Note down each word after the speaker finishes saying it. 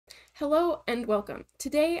Hello and welcome.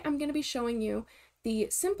 Today I'm going to be showing you the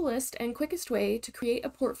simplest and quickest way to create a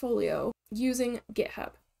portfolio using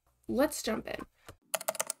GitHub. Let's jump in.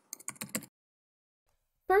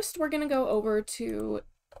 First, we're going to go over to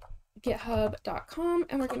github.com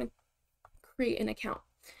and we're going to create an account.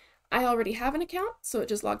 I already have an account, so it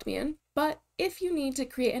just logged me in, but if you need to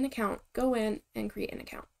create an account, go in and create an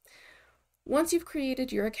account. Once you've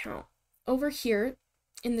created your account, over here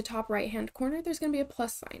in the top right-hand corner, there's going to be a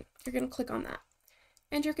plus sign. You're going to click on that,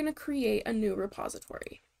 and you're going to create a new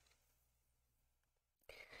repository.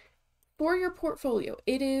 For your portfolio,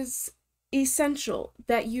 it is essential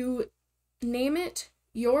that you name it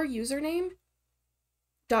your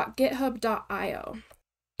username.github.io.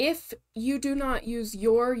 If you do not use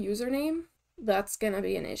your username, that's going to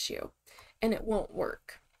be an issue, and it won't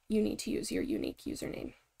work. You need to use your unique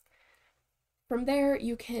username. From there,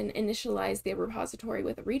 you can initialize the repository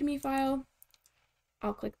with a README file.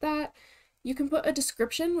 I'll click that. You can put a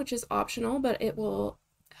description, which is optional, but it will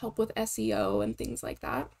help with SEO and things like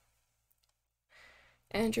that.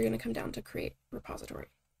 And you're going to come down to create repository.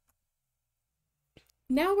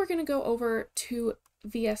 Now we're going to go over to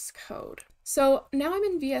VS Code. So now I'm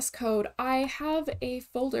in VS Code. I have a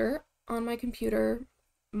folder on my computer,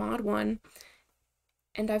 mod1,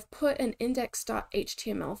 and I've put an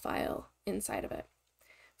index.html file inside of it.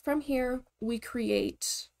 From here, we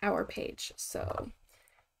create our page.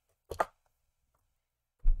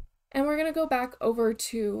 And we're going to go back over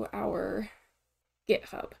to our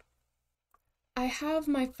GitHub. I have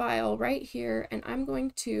my file right here, and I'm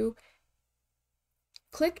going to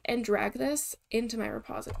click and drag this into my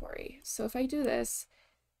repository. So if I do this,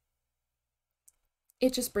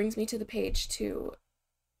 it just brings me to the page to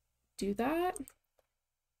do that.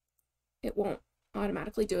 It won't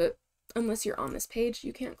automatically do it unless you're on this page.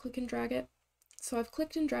 You can't click and drag it. So I've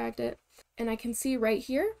clicked and dragged it, and I can see right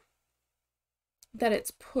here that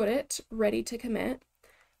it's put it ready to commit.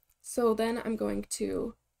 So then I'm going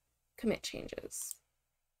to commit changes.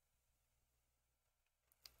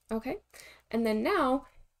 Okay, and then now,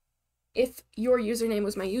 if your username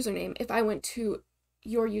was my username, if I went to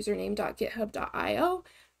yourusername.github.io,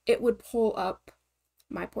 it would pull up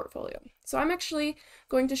my portfolio. So I'm actually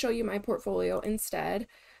going to show you my portfolio instead.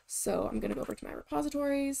 So I'm going to go over to my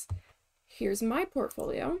repositories. Here's my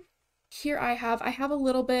portfolio. Here I have a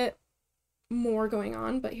little bit more going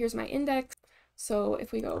on, but here's my index. So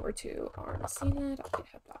if we go over to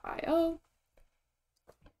armacina.github.io,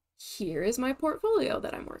 here is my portfolio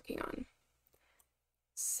that I'm working on.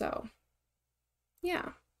 So yeah,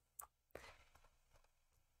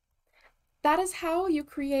 that is how you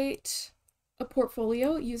create a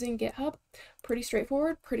portfolio using GitHub. Pretty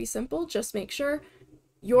straightforward, pretty simple. Just make sure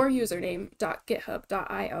your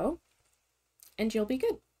username.github.io and you'll be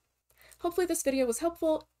good. Hopefully this video was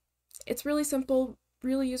helpful. It's really simple,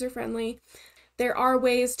 really user-friendly. There are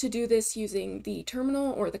ways to do this using the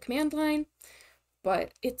terminal or the command line,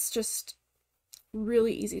 but it's just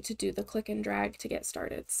really easy to do the click and drag to get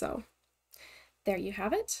started. So there you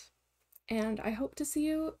have it, and I hope to see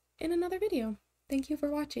you in another video. Thank you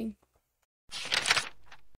for watching.